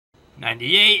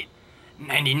98,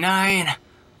 99,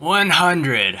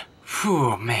 100.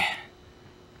 Phew, man.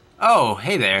 Oh,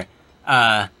 hey there.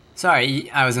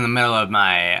 Sorry, I was in the middle of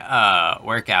my,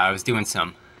 workout. I was doing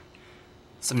some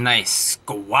nice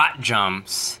squat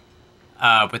jumps,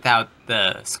 without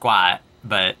the squat,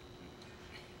 but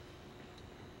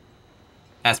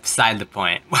that's beside the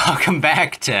point. Welcome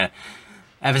back to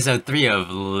episode 3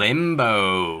 of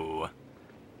Limbo.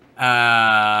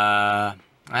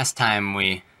 Last time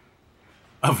we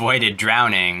avoided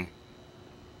drowning,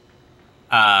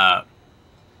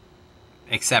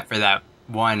 except for that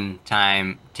one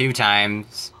time, 2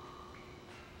 times,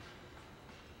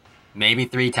 maybe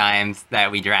 3 times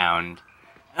that we drowned.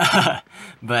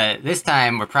 But this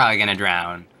time we're probably gonna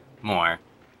drown more,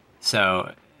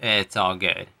 so it's all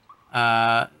good.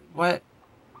 What?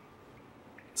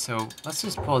 So let's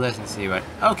just pull this and see what.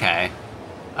 Okay.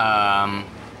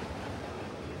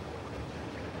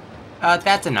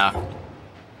 That's enough.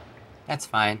 That's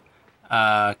fine.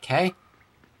 Okay.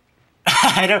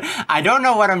 I don't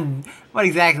know what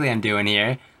exactly I'm doing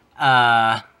here.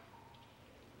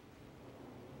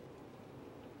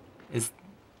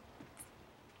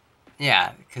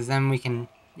 Yeah, because then we can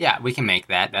make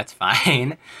that. That's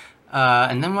fine.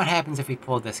 And then what happens if we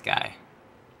pull this guy?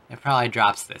 It probably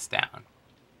drops this down.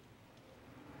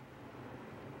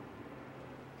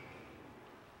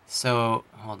 So,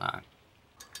 hold on.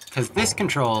 Because this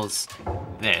controls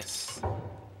this.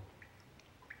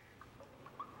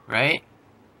 Right?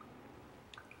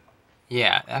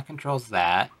 Yeah, that controls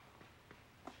that.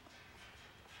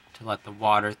 To let the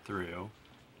water through.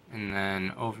 And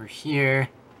then over here,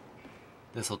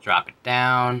 this will drop it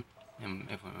down. And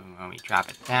when we drop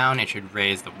it down, it should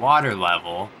raise the water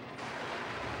level.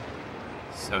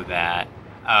 So that,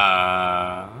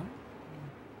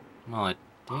 well, it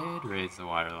did raise the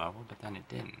water level, but then it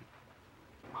didn't.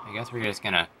 I guess we're just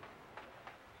gonna...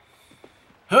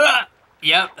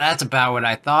 Yep, that's about what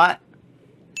I thought.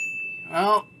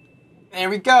 Well, there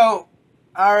we go.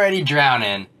 Already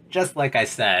drowning, just like I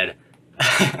said.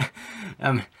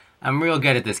 I'm real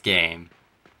good at this game.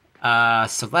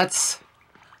 So let's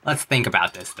think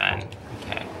about this then.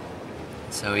 Okay.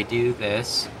 So we do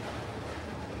this,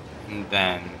 and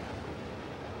then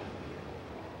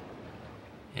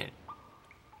it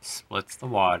splits the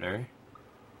water.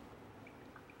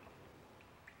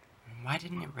 Why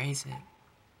didn't it raise it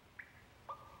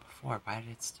before? Why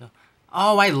did it still...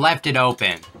 Oh, I left it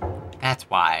open. That's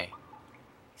why.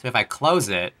 So if I close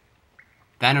it,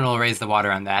 then it'll raise the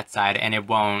water on that side, and it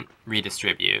won't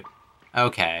redistribute.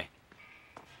 Okay.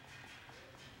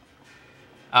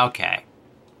 Okay.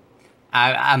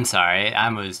 I'm sorry. I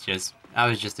was just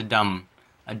a dumb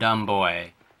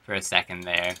boy for a second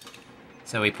there.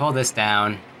 So we pull this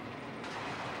down.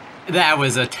 That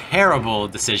was a terrible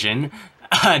decision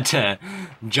to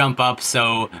jump up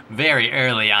so very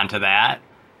early onto that,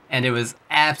 and it was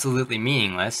absolutely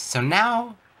meaningless. So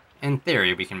now, in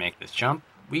theory, we can make this jump.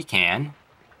 We can.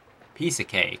 Piece of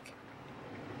cake.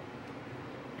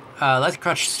 Let's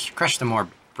crush some more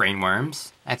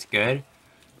brainworms. That's good.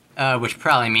 Which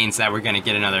probably means that we're gonna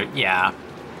get another... Yeah.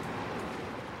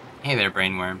 Hey there,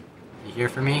 brainworm. You here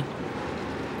for me?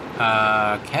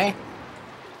 Okay.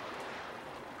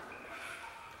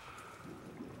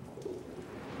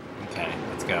 Okay,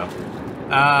 let's go.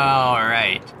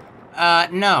 Alright.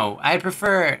 No, I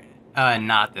prefer,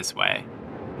 not this way.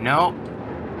 Nope.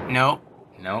 Nope.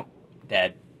 Nope.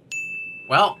 Dead.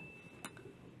 Well.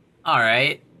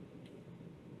 Alright.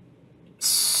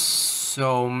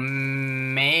 So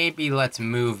maybe let's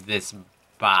move this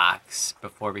box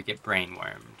before we get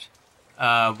brainwormed.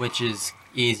 Which is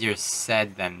easier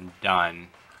said than done,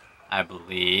 I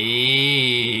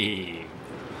believe.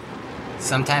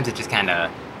 Sometimes it just kind of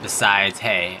decides,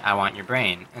 hey, I want your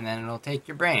brain, and then it'll take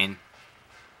your brain,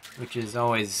 which is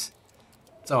always,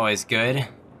 it's always good.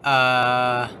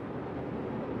 And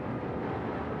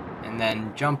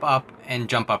then jump up and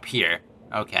jump up here.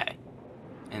 Okay.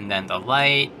 And then the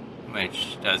light,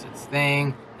 which does its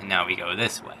thing, and now we go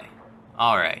this way.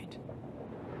 Alright.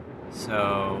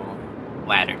 So,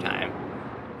 ladder time.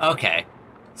 Okay.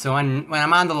 So when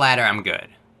I'm on the ladder, I'm good.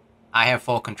 I have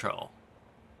full control.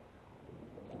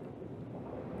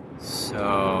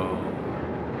 So,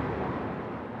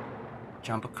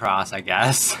 jump across, I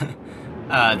guess.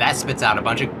 That spits out a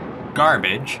bunch of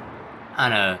garbage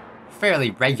on a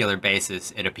fairly regular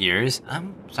basis, it appears.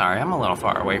 I'm sorry, I'm a little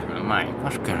far away from the mic.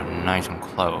 Let's get it nice and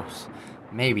close.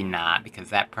 Maybe not, because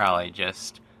that probably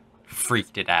just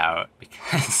freaked it out,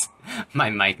 because my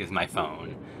mic is my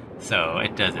phone. So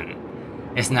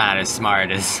it's not as smart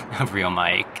as a real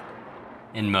mic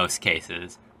in most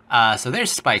cases. So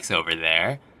there's spikes over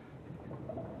there.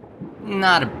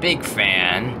 Not a big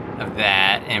fan of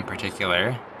that in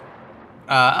particular.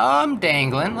 I'm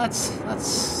dangling. Let's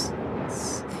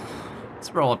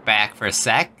roll it back for a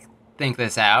sec. Think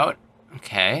this out.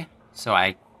 Okay, so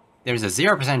there's a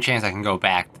 0% chance I can go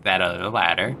back to that other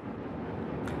ladder.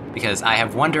 Because I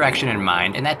have one direction in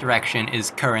mind, and that direction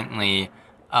is currently,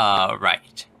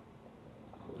 right.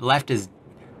 Left is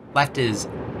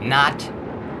not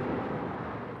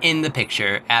in the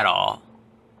picture at all.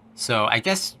 So I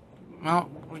guess, well,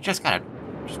 we just gotta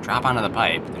drop onto the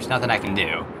pipe. There's nothing I can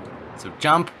do. So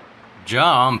jump,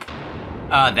 jump.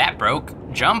 That broke.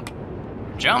 Jump,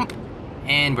 jump.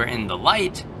 And we're in the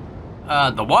light.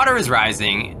 The water is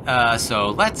rising,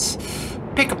 so let's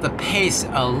pick up the pace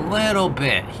a little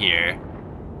bit here.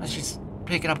 Let's just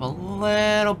pick it up a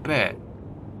little bit.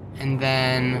 And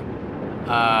then,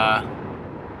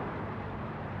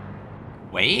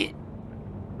 wait?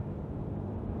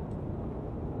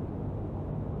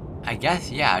 I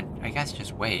guess, yeah, I guess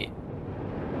just wait.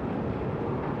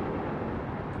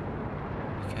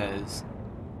 Because,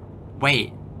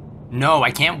 wait. No,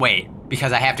 I can't wait,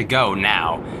 because I have to go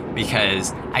now,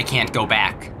 because I can't go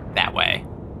back that way.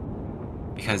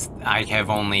 Because I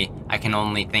can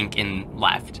only think in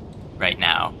left right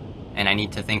now, and I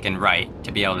need to think in right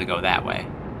to be able to go that way.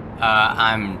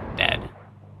 I'm dead.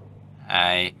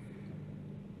 I've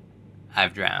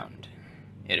drowned,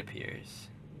 it appears.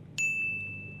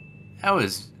 That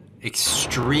was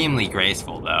extremely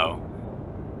graceful, though.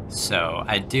 So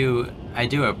I do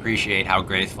appreciate how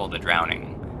graceful the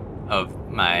drowning of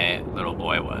my little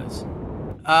boy was.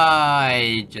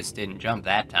 I just didn't jump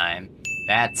that time.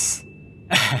 That's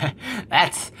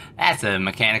that's a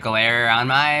mechanical error on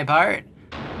my part.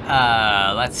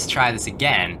 Let's try this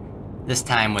again. This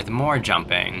time with more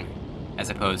jumping, as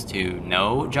opposed to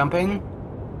no jumping.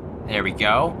 There we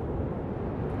go.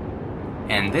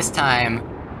 And this time,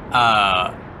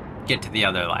 get to the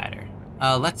other ladder.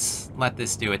 Let's let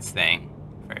this do its thing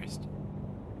first.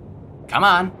 Come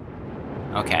on.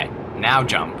 Okay, now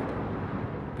jump.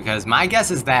 Because my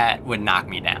guess is that would knock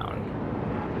me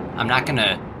down. I'm not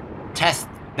gonna test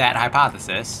that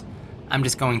hypothesis. I'm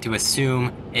just going to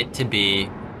assume it to be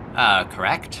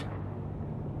correct.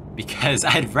 Because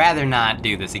I'd rather not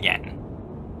do this again.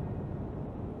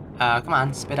 Come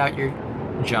on, spit out your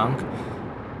junk.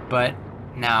 But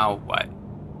now what?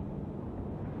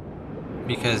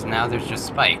 Because now there's just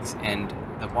spikes, and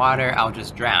the water I'll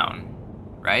just drown,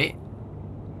 right?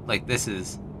 Like, this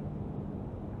is...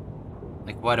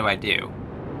 Like, what do I do?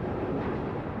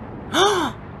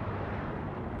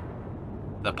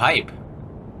 The pipe.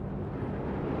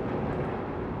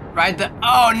 Right the...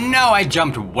 Oh no, I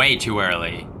jumped way too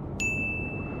early.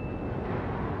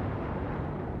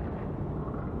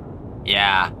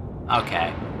 Yeah,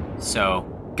 okay. So,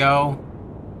 go.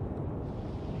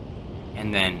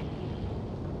 And then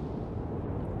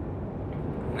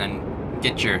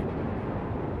get your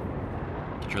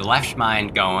left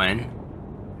mind going.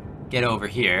 Get over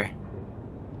here.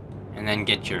 And then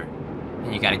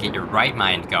then you gotta get your right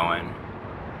mind going.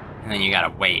 And then you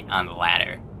gotta wait on the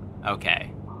ladder.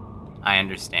 Okay. I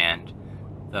understand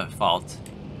the fault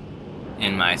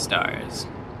in my stars.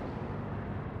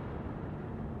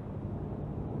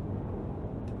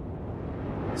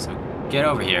 So get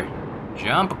over here,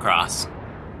 jump across,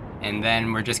 and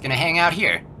then we're just gonna hang out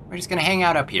here. We're just gonna hang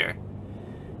out up here.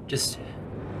 Just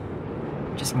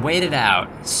wait it out.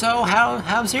 So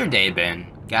how's your day been,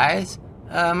 guys?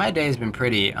 My day's been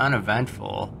pretty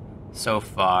uneventful so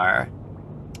far.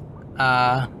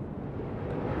 I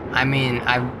mean,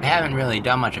 I haven't really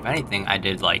done much of anything. I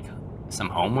did, like, some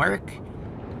homework.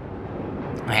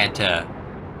 I had to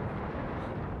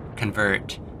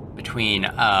convert between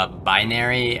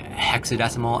binary,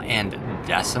 hexadecimal, and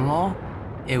decimal.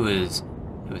 It was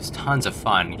tons of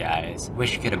fun, guys.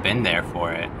 Wish you could have been there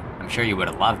for it. I'm sure you would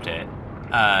have loved it.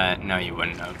 No, you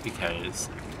wouldn't have, because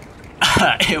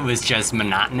it was just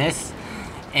monotonous,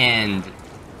 and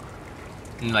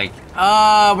like,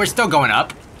 we're still going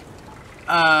up.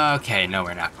 Okay, no,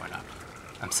 we're not going up.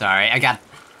 I'm sorry. I got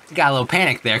a little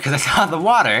panicked there because I saw the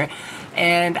water,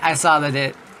 and I saw that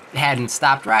it hadn't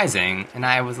stopped rising, and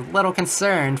I was a little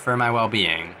concerned for my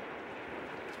well-being.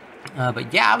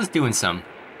 But yeah, I was doing some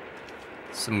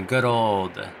good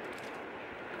old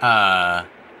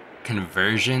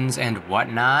conversions and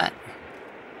whatnot,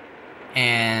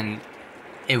 and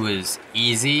it was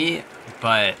easy,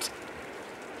 but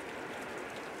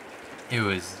it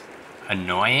was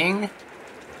annoying.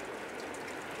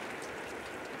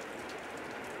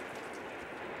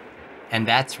 And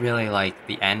that's really like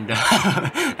the end of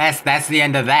that's the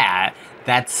end of that.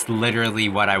 That's literally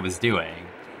what I was doing.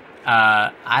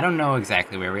 I don't know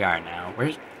exactly where we are now.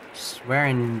 We're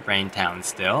in Raintown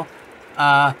still.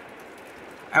 Are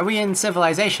we in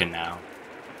civilization now?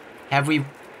 Have we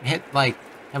have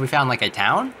we found like a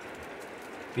town?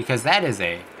 Because that is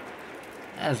a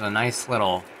nice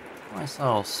little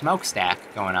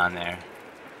smokestack going on there.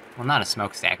 Well, not a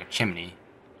smokestack, a chimney.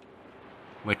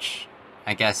 Which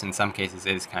I guess in some cases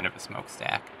is kind of a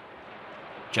smokestack.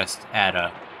 Just at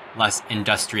a less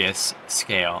industrious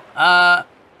scale.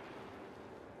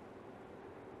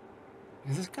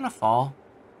 Is this gonna fall?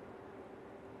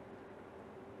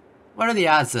 What are the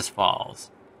odds this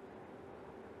falls?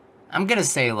 I'm gonna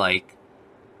say like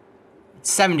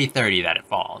 70-30 that it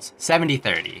falls.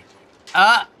 70-30.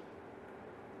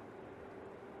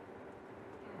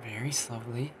 Very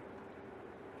slowly.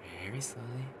 Very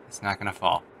slowly. It's not gonna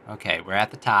fall. Okay, we're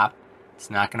at the top. It's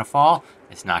not gonna fall.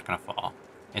 It's not gonna fall.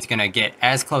 It's gonna get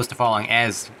as close to falling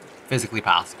as physically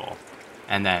possible.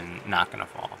 And then not gonna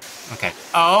fall. Okay.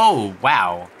 Oh,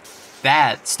 wow.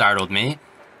 That startled me.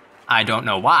 I don't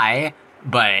know why,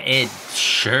 but it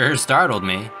sure startled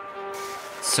me.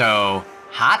 So,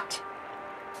 hot.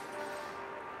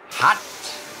 Hotel.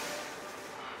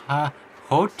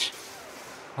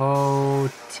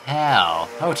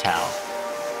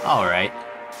 Alright.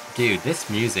 Dude, this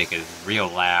music is real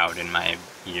loud in my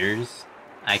ears.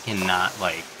 I cannot,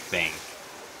 like, think.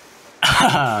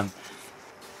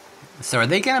 So are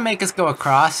they gonna make us go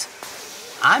across?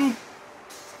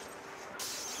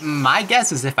 My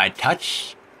guess is if I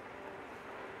touch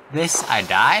this, I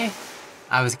die.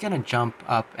 I was gonna jump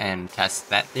up and test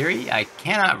that theory. I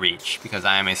cannot reach because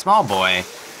I am a small boy,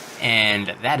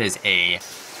 and that is a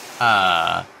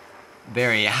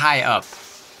very high up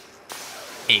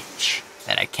H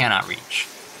that I cannot reach.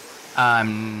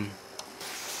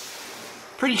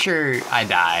 Pretty sure I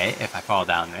die if I fall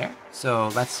down there, so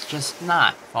let's just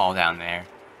not fall down there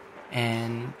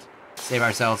and save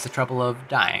ourselves the trouble of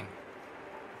dying.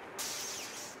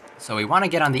 So we want to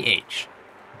get on the H,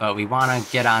 but we want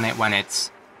to get on it when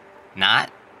it's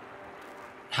not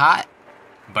hot,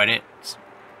 but it's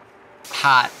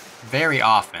hot very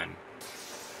often.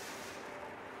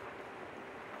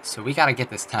 So we got to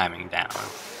get this timing down.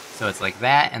 So it's like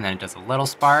that, and then it does a little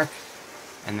spark,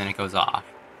 and then it goes off.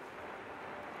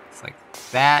 It's like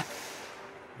that.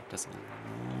 It does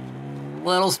a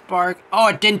little spark. Oh,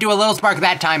 it didn't do a little spark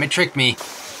that time. It tricked me.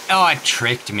 Oh, it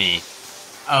tricked me.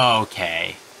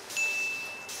 Okay.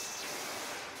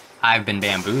 I've been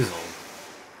bamboozled.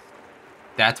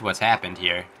 That's what's happened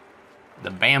here.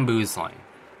 The bamboozling.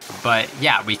 But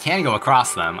yeah, we can go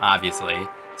across them, obviously.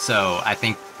 So I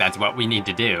think that's what we need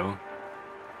to do.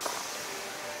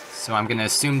 So I'm gonna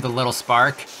assume the little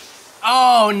spark.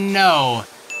 Oh no!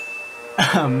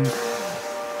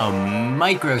 A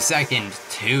microsecond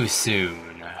too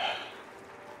soon.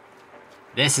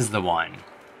 This is the one.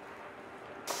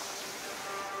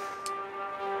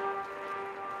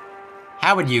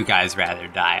 How would you guys rather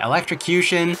die?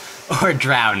 Electrocution or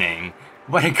drowning?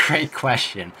 What a great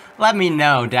question. Let me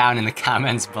know down in the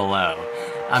comments below.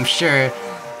 I'm sure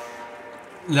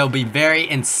there'll be very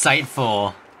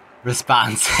insightful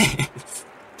responses.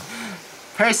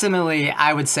 Personally,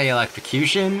 I would say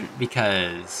electrocution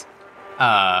because,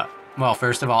 well,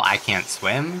 first of all, I can't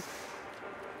swim.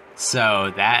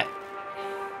 So I'd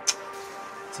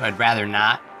rather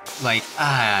not, like,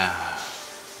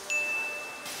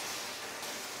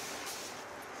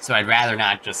 so I'd rather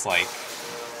not just, like,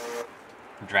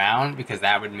 drown, because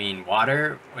that would mean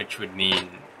water, which would mean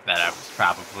that I was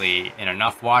probably in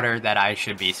enough water that I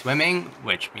should be swimming,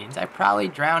 which means I probably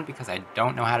drowned because I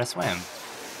don't know how to swim.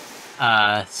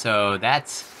 So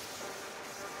that's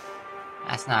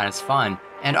not as fun.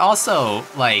 And also,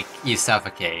 like, you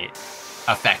suffocate,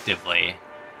 effectively.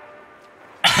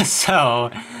 So,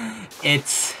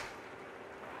 it's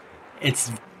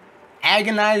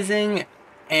agonizing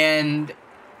and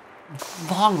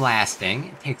long-lasting.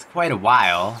 It takes quite a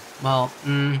while. Well,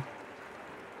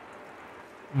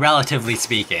 relatively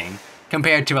speaking,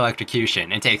 compared to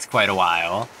electrocution, it takes quite a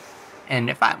while. And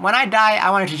when I die, I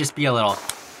want it to just be a little,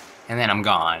 and then I'm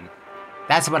gone.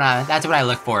 That's what I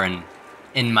look for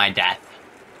in my death.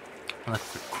 I look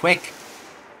for quick,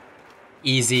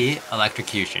 easy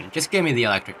electrocution. Just give me the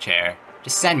electric chair.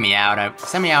 Just send me out.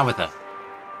 Send me out with a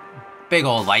big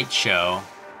old light show.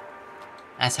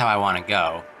 That's how I want to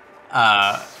go.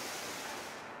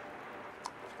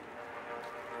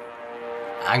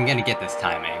 I'm gonna get this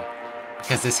timing,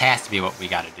 because this has to be what we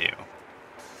gotta do.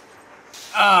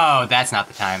 Oh, that's not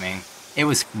the timing. It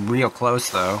was real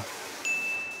close, though.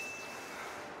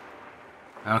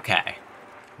 Okay.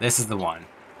 This is the one.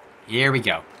 Here we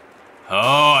go.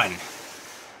 1,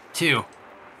 2,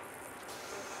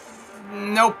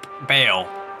 Nope. Bail.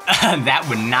 That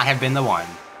would not have been the one.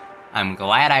 I'm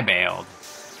glad I bailed.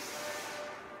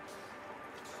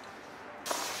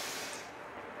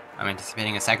 I'm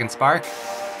anticipating a second spark.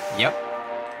 Yep.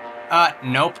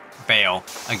 Nope. Bail.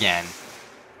 Again.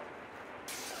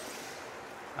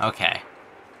 Okay.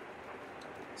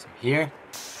 So here.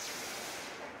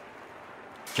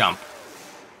 Jump.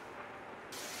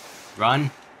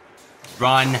 Run.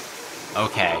 Run.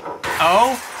 Okay.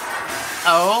 Oh.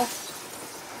 Oh.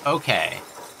 Okay.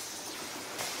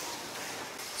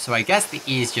 So I guess the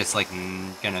E's just, like,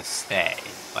 gonna stay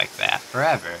like that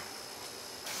forever.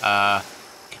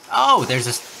 Oh, there's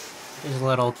a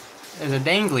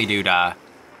dangly doodah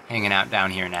hanging out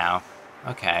down here now.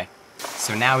 Okay.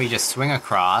 So now we just swing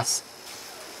across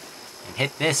and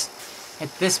hit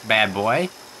this bad boy,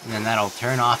 and then that'll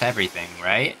turn off everything,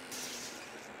 right?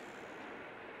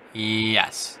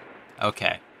 Yes.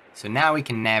 Okay. So now we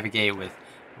can navigate with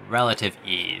relative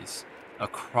ease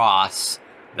across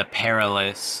the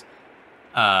perilous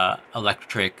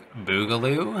electric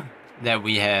boogaloo that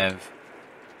we have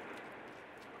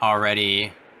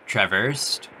already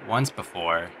traversed once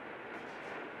before.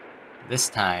 This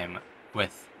time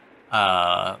with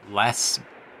less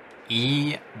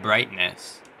E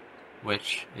brightness,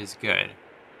 which is good.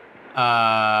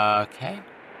 Okay.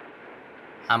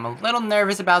 I'm a little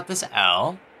nervous about this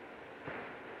L.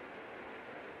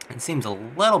 It seems a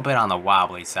little bit on the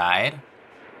wobbly side.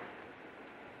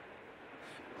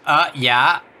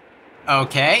 Yeah.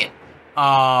 Okay.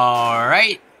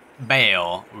 Alright.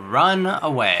 Bail. Run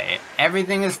away.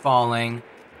 Everything is falling.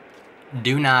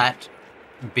 Do not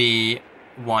be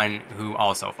one who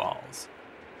also falls.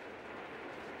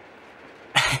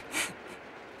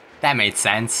 That made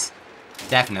sense.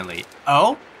 Definitely.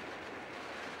 Oh?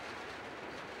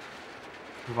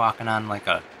 We're walking on like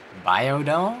a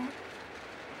biodome?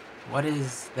 What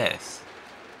is this?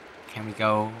 Can we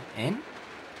go in?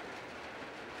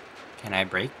 Can I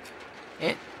break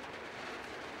it?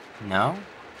 No?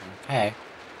 Okay.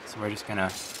 So we're just gonna...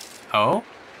 Oh?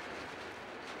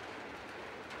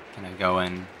 Can I go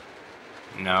in?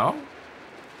 No?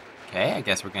 Okay, I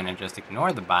guess we're gonna just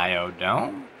ignore the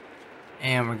biodome.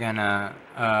 And we're gonna,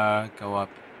 go up.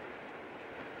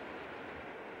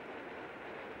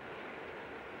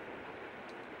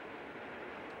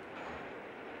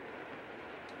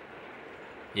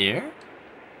 Here?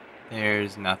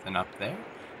 There's nothing up there.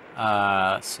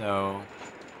 So...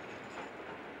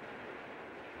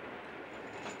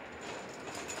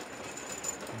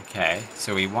 Okay,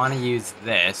 so we want to use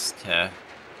this to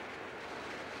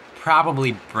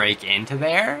probably break into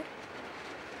there.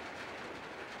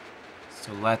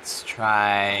 So let's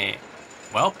try...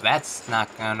 Well, that's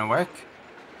not gonna work.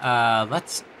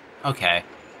 Okay,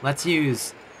 let's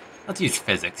use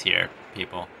physics here,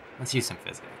 people. Let's use some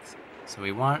physics. So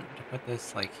we want to put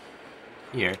this, like,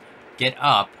 here. Get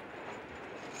up.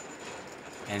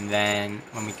 And then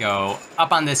when we go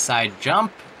up on this side,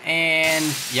 jump. And,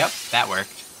 yep, that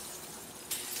worked.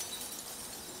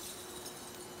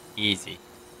 Easy.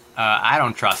 I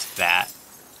don't trust that.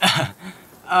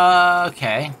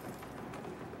 Okay.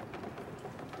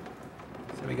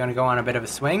 So we're gonna go on a bit of a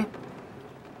swing.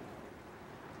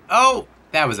 Oh!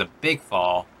 That was a big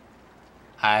fall.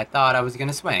 I thought I was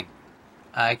gonna swing.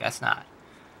 I guess not.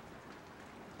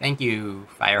 Thank you,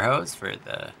 Fire Hose, for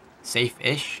the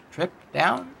safe-ish trip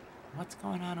down. What's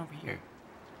going on over here?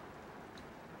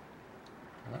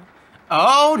 Hello?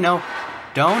 Oh, no.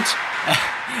 Don't.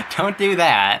 Don't do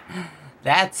that.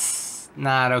 That's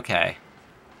not okay.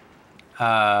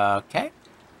 Okay.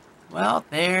 Well,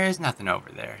 there's nothing over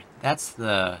there. That's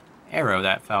the arrow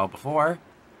that fell before.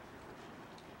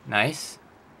 Nice.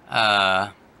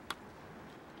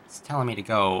 It's telling me to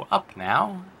go up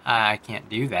now. I can't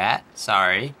do that.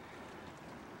 Sorry.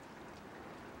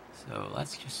 So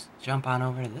let's just jump on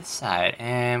over to this side.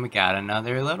 And we got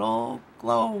another little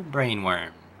glow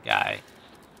brainworm guy.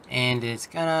 And it's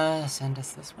gonna send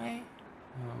us this way.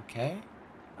 Okay.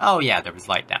 Oh yeah, there was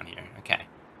light down here. Okay.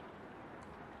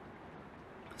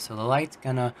 So the light's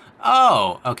gonna...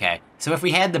 Oh, okay. So if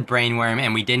we had the brainworm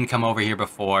and we didn't come over here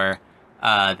before,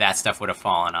 that stuff would have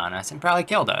fallen on us and probably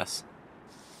killed us.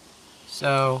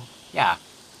 So, yeah.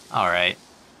 Alright.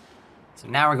 So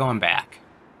now we're going back.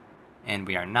 And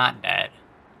we are not dead.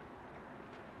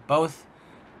 Both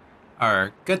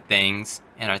are good things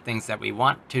and are things that we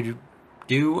want to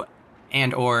do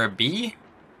and or be.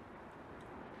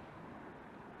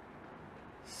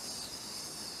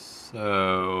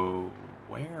 So,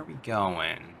 where are we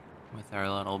going with our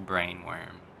little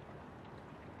brainworm?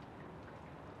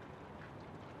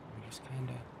 We're just kind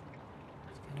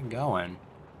of going.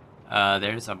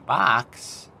 There's a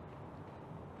box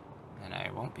that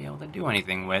I won't be able to do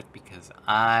anything with because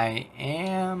I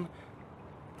am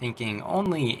thinking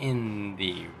only in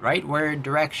the rightward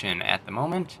direction at the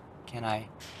moment. Can I...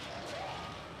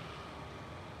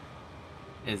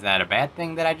 Is that a bad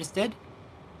thing that I just did?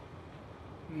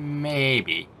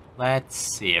 Maybe. Let's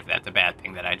see if that's a bad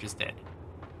thing that I just did.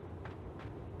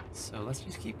 So let's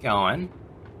just keep going.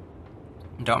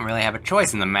 Don't really have a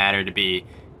choice in the matter, to be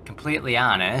completely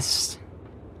honest.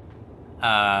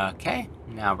 Okay,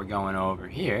 now we're going over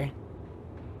here.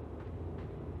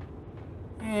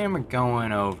 And we're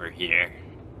going over here.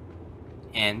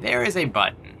 And there is a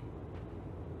button.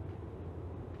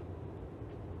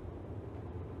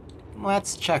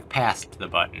 Let's check past the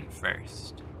button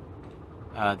first.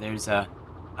 There's a...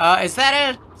 is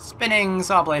that a spinning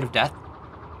saw blade of death?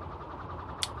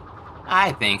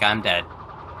 I think I'm dead.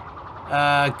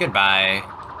 Goodbye.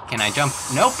 Can I jump?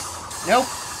 Nope. Nope.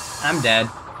 I'm dead.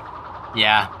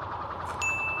 Yeah.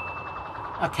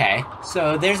 Okay,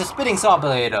 so there's a spinning saw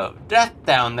blade of death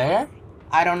down there.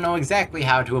 I don't know exactly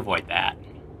how to avoid that.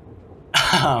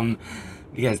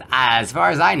 Because as far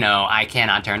as I know, I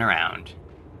cannot turn around.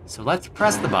 So let's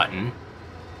press the button.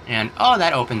 And, oh,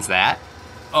 that opens that.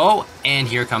 Oh, and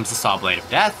here comes the saw blade of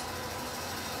death.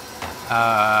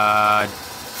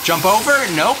 Jump over?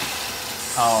 Nope.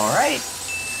 Alright.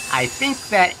 I think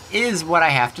that is what I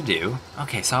have to do.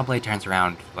 Okay, saw blade turns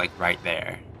around, like, right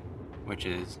there. Which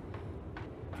is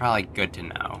probably good to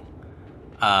know.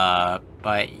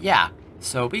 But yeah.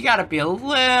 So we gotta be a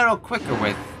little quicker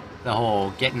with the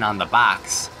whole getting on the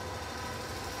box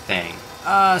thing.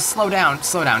 Slow down,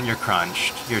 you're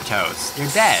crunched. You're toast. You're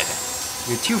dead.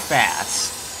 You're too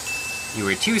fast. You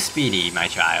were too speedy, my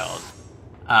child.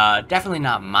 Definitely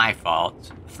not my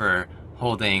fault for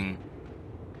holding,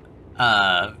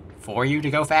 for you to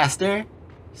go faster.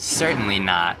 Certainly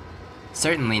not.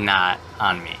 Certainly not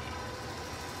on me.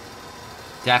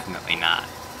 Definitely not.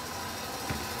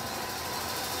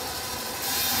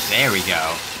 There we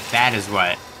go. That is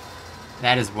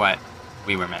what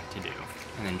we were meant to do.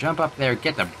 And then jump up there,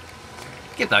 get the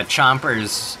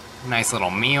chomper's nice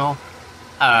little meal.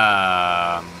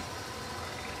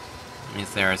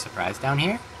 Is there a surprise down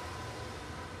here?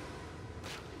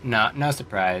 No, no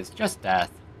surprise, just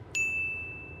death.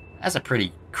 That's a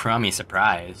pretty crummy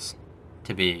surprise,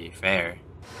 to be fair.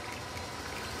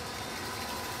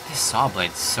 This saw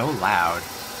blade's so loud.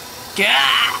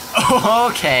 Gah!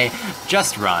 Okay,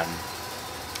 just run.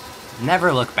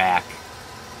 Never look back.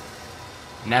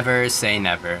 Never say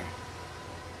never.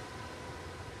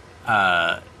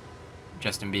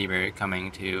 Justin Bieber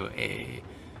coming to a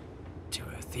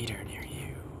theater near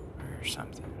you or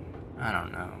something. I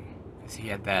don't know. Cause he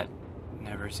had that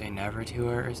Never Say Never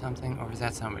tour or something, or was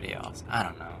that somebody else? I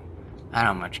don't know. I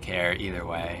don't much care either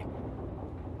way.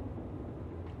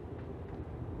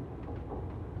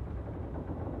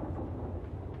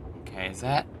 Okay, is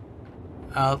that?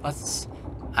 Let's.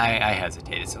 I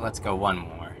hesitated, so let's go one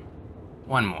more.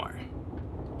 One more.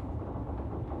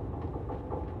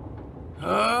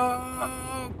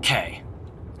 Okay.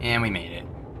 And we made it.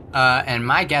 And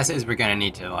my guess is we're gonna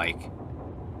need to, like,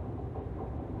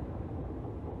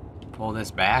 pull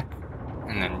this back,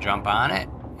 and then jump on it,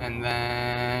 and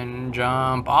then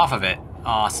jump off of it.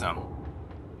 Awesome.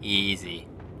 Easy.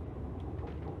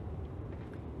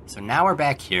 So now we're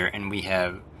back here, and we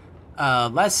have,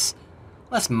 less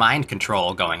mind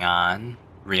control going on,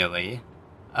 really,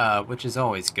 which is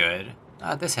always good.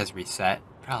 This has reset,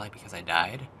 probably because I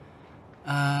died.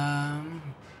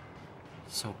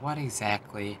 So what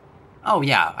exactly... Oh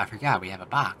yeah, I forgot we have a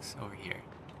box over here.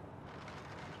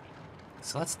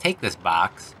 So let's take this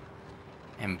box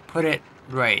and put it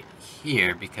right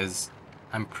here, because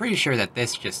I'm pretty sure that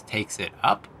this just takes it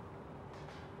up.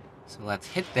 So let's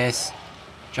hit this,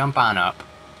 jump on up,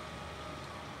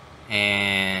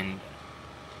 and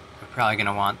we're probably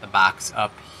gonna want the box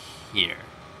up here,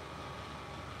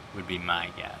 would be my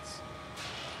guess.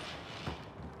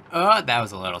 Oh, that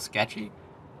was a little sketchy.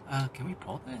 Can we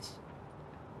pull this?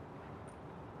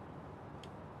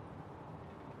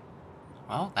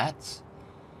 Well, that's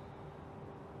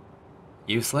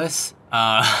useless.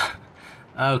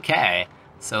 Okay.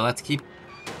 So let's keep...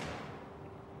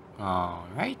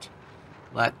 Alright.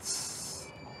 Let's...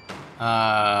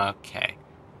 Okay.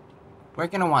 We're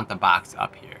gonna want the box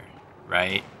up here,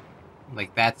 right?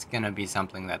 Like, that's gonna be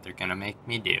something that they're gonna make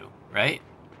me do, right?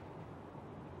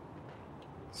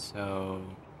 So...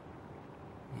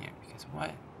 Yeah, because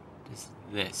what does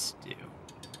this do?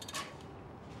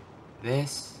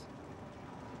 This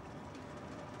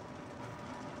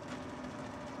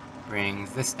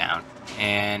brings this down,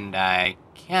 and I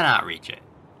cannot reach it.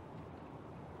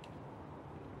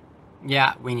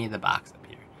 Yeah, we need the box up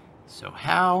here. So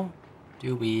how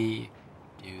do we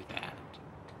do that?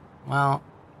 Well,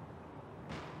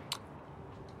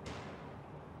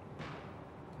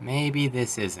 maybe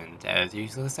this isn't as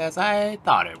useless as I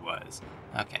thought it was.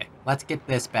 Okay, let's get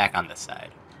this back on this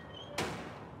side.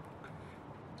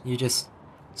 You just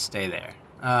stay there.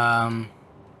 Well,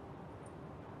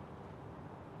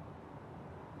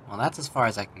 that's as far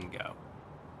as I can go.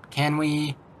 Can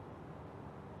we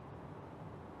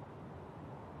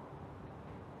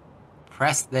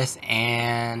press this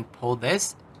and pull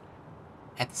this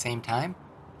at the same time?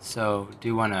 So, do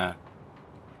you want to...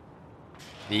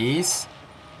 These?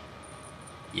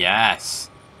 Yes.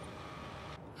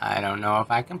 I don't know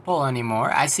if I can pull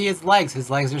anymore. I see his legs. His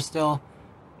legs are still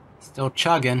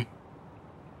chugging.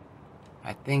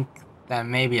 I think that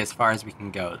may be as far as we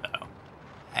can go, though.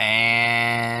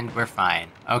 And we're fine.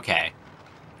 Okay.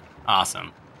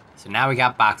 Awesome. So now we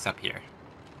got box up here.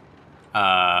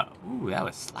 Ooh, that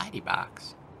was slidey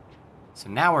box. So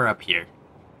now we're up here.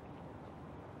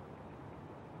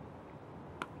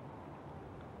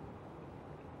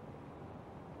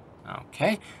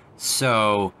 Okay.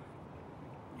 So,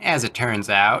 as it turns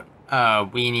out,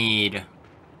 we need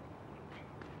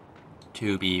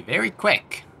to be very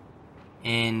quick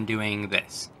in doing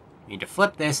this. We need to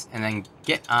flip this and then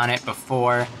get on it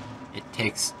before it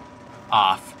takes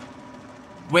off.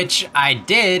 Which I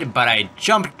did, but I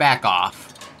jumped back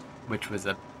off, which was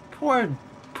a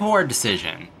poor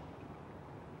decision.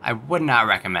 I would not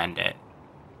recommend it.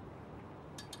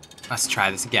 Let's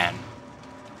try this again.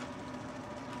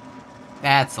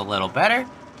 That's a little better.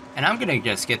 And I'm gonna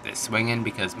just get this swinging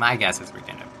because my guess is we're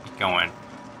gonna be going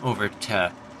over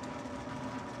to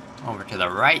the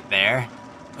right there.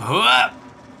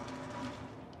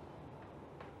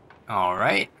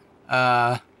 Alright.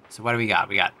 So what do we got?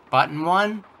 We got button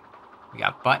 1, we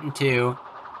got button 2,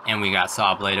 and we got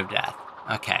saw blade of death.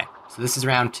 Okay, so this is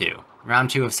round 2. Round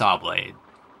 2 of saw blade.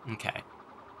 Okay.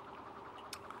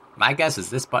 My guess is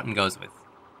this button goes with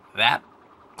that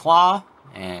claw,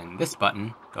 and this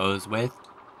button goes with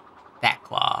that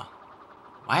claw.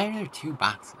 Why are there 2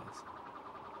 boxes?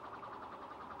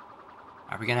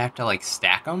 Are we gonna have to, like,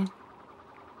 stack them?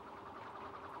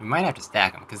 We might have to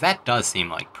stack them, because that does seem,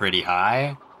 like, pretty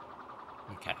high.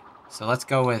 Okay, so let's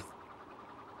go with...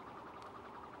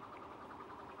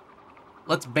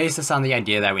 Let's base this on the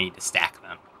idea that we need to stack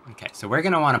them. Okay, so we're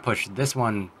gonna want to push this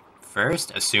one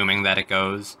first, assuming that it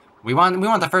goes... We want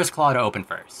the first claw to open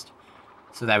first,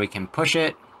 so that we can push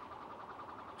it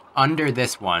under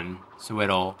this one, so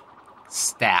it'll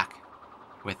stack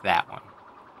with that one,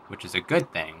 which is a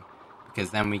good thing,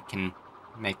 because then we can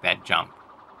make that jump.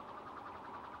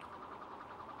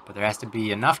 But there has to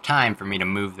be enough time for me to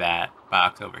move that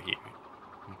box over here.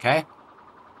 Okay?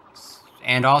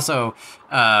 And also,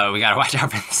 we gotta watch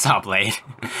out for the saw blade.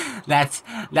 that's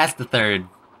the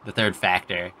third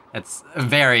factor. That's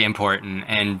very important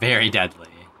and very deadly.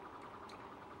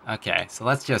 Okay, so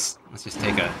let's just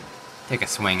take a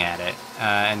swing at it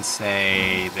and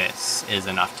say this is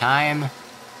enough time.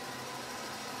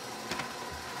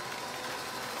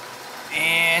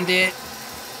 And it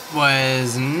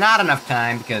was not enough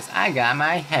time because I got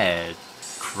my head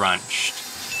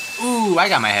crunched. Ooh, I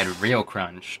got my head real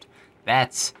crunched.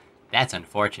 That's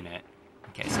unfortunate.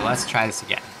 Okay, so let's try this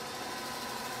again.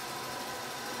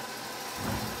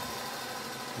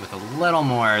 With a little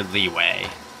more leeway.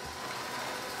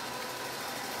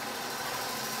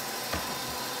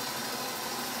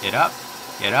 Get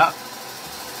up,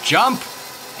 jump,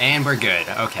 and we're good.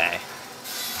 Okay,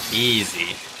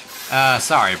 easy.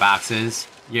 Sorry, boxes.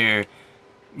 Your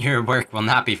work will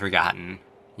not be forgotten.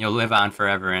 You'll live on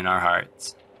forever in our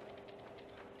hearts.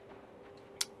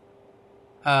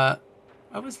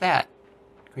 What was that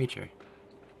creature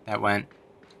that went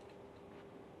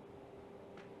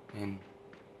in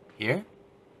here?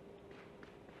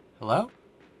 Hello?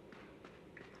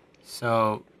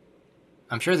 So,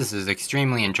 I'm sure this is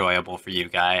extremely enjoyable for you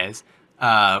guys.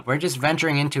 We're just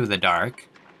venturing into the dark.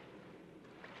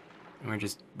 And we're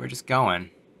just going.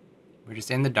 We're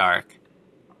just in the dark.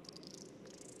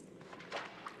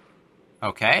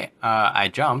 Okay, I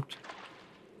jumped.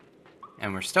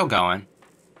 And we're still going.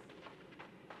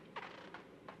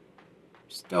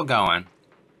 Still going.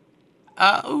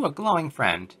 Ooh, a glowing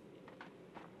friend.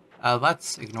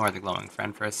 Let's ignore the glowing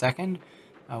friend for a second.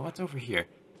 What's over here?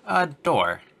 A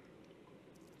door.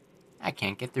 I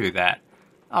can't get through that.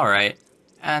 Alright.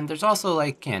 And there's also,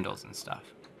 like, candles and stuff.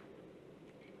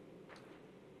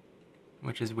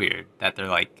 Which is weird, that they're,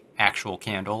 like, actual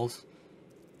candles.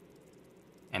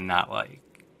 And not, like,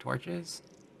 torches.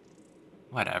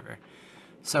 Whatever.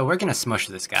 So we're gonna smush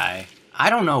this guy. I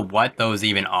don't know what those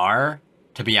even are,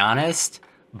 to be honest,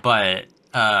 but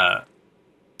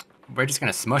we're just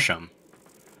gonna smush them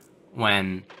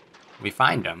when we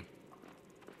find them.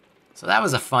 So that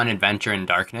was a fun adventure in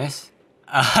darkness.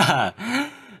 Alright.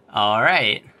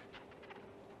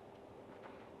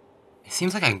 It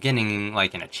seems like I'm getting,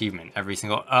 like, an achievement every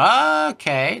single...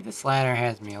 Okay, this ladder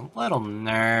has me a little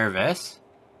nervous.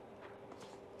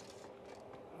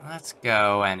 Let's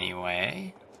go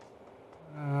anyway.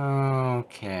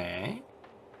 Okay.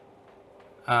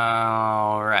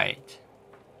 Alright.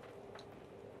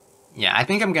 Yeah, I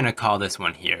think I'm gonna call this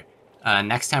one here.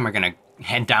 Next time we're gonna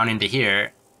head down into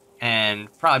here and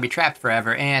probably be trapped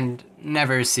forever and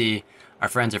never see our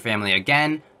friends or family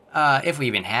again. If we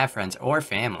even have friends or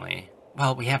family.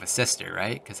 Well, we have a sister,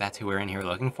 right? Because that's who we're in here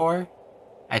looking for,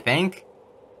 I think.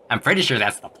 I'm pretty sure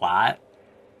that's the plot.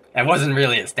 It wasn't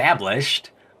really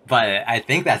established, but I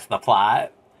think that's the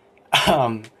plot.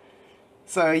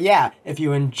 So yeah, if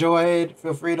you enjoyed,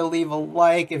 feel free to leave a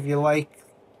like. If you like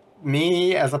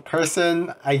me as a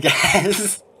person, I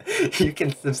guess, you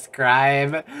can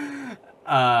subscribe.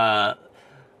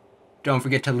 Don't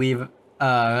forget to leave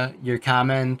your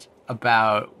comment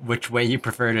about which way you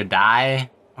prefer to die.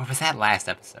 Or was that last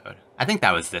episode? I think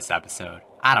that was this episode.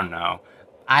 I don't know.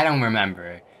 I don't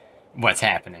remember what's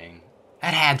happening.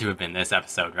 That had to have been this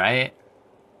episode, right?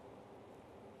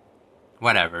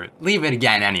 Whatever. Leave it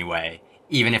again anyway,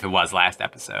 even if it was last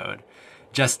episode.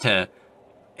 Just to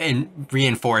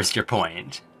reinforce your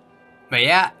point. But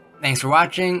yeah, thanks for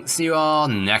watching. See you all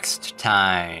next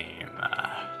time.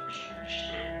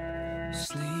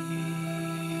 Sleep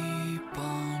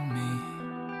on me.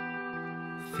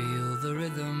 Feel the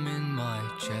rhythm in my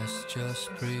chest, just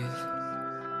breathe.